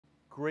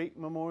Great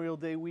Memorial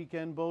Day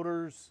weekend,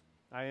 boaters.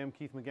 I am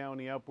Keith McGowan,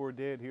 the Outboard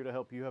Dad, here to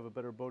help you have a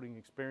better boating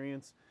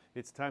experience.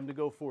 It's time to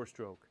go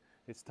four-stroke.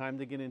 It's time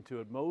to get into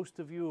it. Most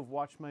of you have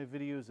watched my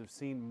videos, have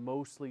seen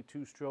mostly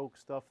two-stroke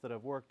stuff that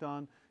I've worked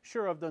on.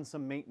 Sure, I've done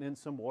some maintenance,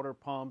 some water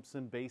pumps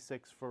and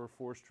basics for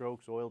four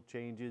strokes, oil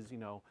changes,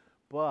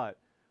 but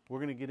we're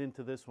going to get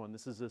into this one.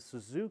 This is a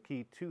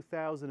Suzuki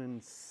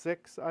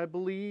 2006, I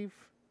believe,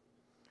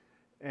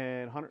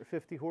 and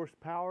 150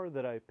 horsepower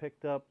that I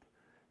picked up,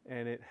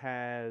 and it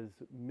has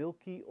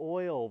milky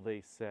oil,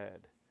 they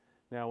said.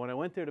 Now, when I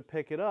went there to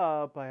pick it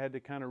up, I had to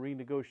kind of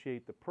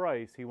renegotiate the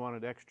price. He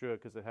wanted extra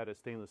because it had a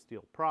stainless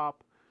steel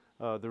prop.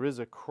 There is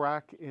a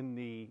crack in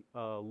the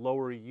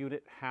lower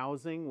unit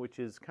housing, which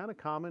is kind of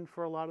common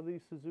for a lot of these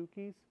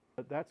Suzukis.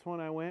 But that's when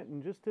I went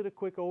and just did a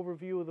quick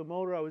overview of the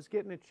motor. I was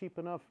getting it cheap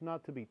enough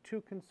not to be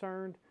too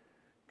concerned,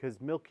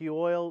 because milky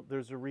oil,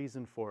 there's a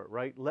reason for it,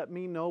 right? Let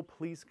me know,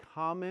 please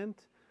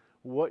comment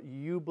what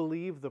you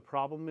believe the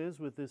problem is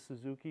with this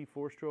Suzuki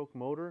four-stroke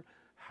motor.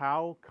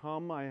 How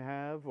come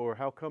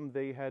how come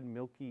they had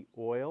milky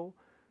oil?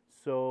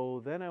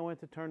 So then I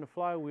went to turn the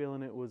flywheel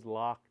and it was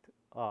locked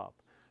up.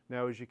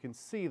 Now, as you can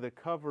see, the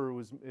cover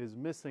is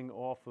missing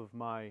off of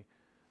my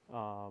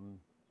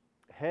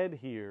head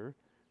here.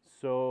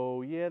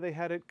 So yeah, they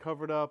had it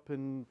covered up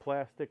in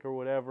plastic or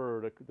whatever,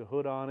 or the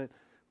hood on it.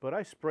 But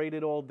I sprayed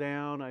it all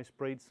down. I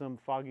sprayed some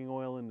fogging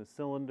oil in the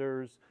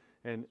cylinders,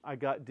 and I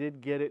did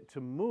get it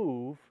to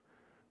move,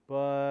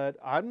 but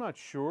I'm not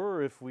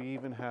sure if we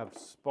even have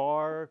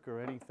spark or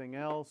anything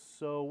else.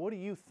 So what do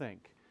you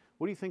think?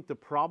 What do you think the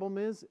problem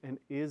is, and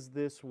is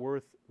this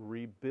worth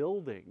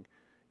rebuilding?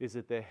 Is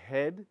it the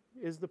head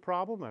is the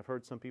problem? I've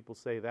heard some people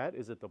say that.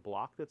 Is it the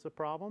block that's a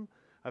problem?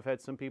 I've had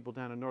some people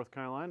down in North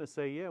Carolina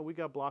say, yeah, we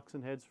got blocks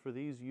and heads for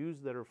these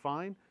used that are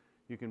fine.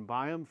 You can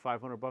buy them,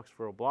 $500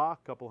 for a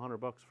block, couple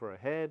 $100 for a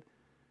head.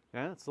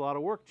 Yeah, it's a lot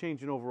of work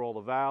changing over all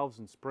the valves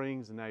and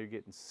springs, and now you're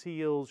getting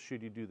seals.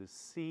 Should you do the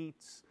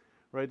seats,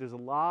 right? There's a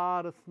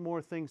lot of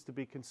more things to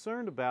be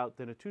concerned about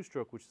than a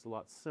two-stroke, which is a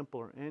lot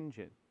simpler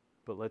engine.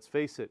 But let's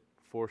face it,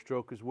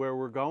 four-stroke is where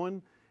we're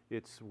going.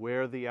 It's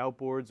where the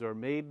outboards are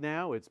made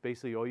now. It's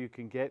basically all you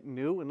can get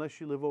new, unless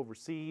you live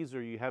overseas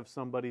or you have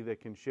somebody that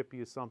can ship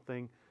you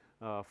something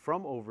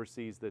from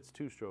overseas that's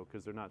two-stroke,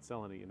 because they're not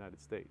selling in the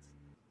United States.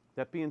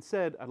 That being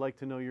said, I'd like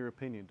to know your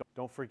opinion.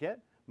 Don't forget,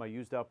 my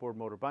used outboard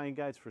motor buying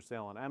guides for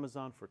sale on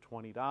Amazon for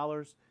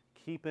 $20.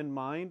 Keep in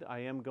mind, I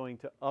am going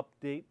to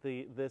update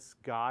this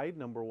guide,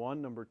 number one.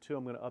 Number two,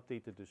 I'm going to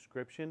update the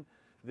description.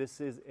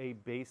 This is a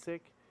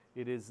basic.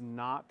 It is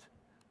not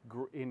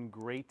in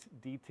great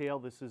detail.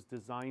 This is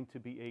designed to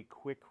be a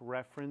quick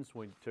reference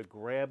to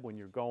grab when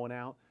you're going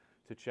out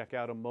to check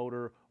out a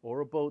motor or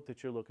a boat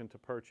that you're looking to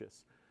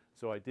purchase.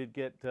 So I did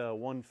get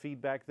one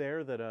feedback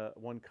there,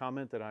 one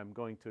comment that I'm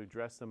going to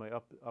address in my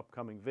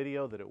upcoming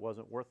video, that it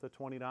wasn't worth the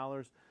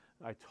 $20.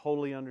 I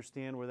totally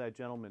understand where that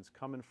gentleman's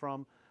coming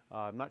from.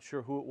 I'm not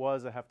sure who it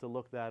was. I have to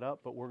look that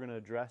up, but we're going to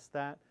address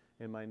that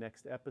in my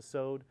next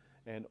episode,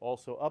 and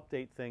also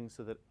update things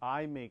so that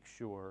I make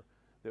sure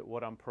that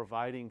what I'm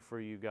providing for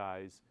you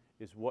guys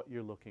is what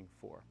you're looking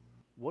for.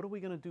 What are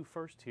we going to do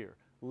first here?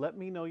 Let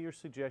me know your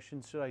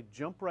suggestions. Should I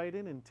jump right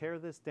in and tear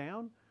this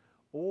down?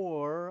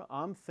 Or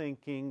I'm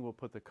thinking we'll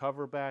put the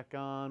cover back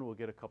on, we'll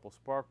get a couple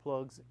spark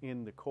plugs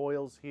in the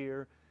coils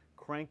here,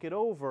 crank it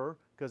over,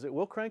 because it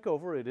will crank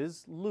over. It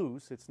is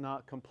loose. It's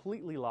not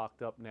completely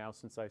locked up now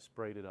since I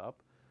sprayed it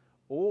up.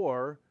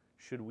 Or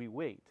should we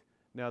wait?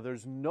 Now,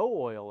 there's no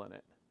oil in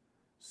it,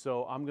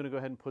 so I'm going to go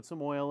ahead and put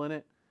some oil in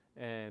it,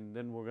 and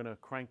then we're going to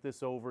crank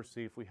this over,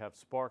 see if we have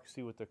spark,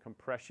 see what the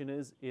compression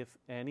is, if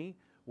any.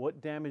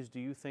 What damage do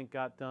you think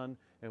got done,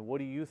 and what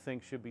do you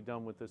think should be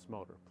done with this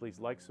motor? Please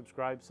like,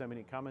 subscribe, send me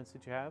any comments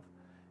that you have,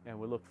 and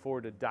we look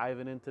forward to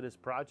diving into this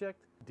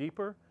project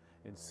deeper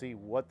and see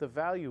what the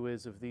value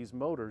is of these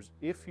motors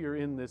if you're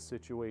in this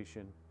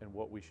situation and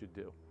what we should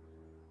do.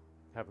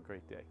 Have a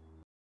great day.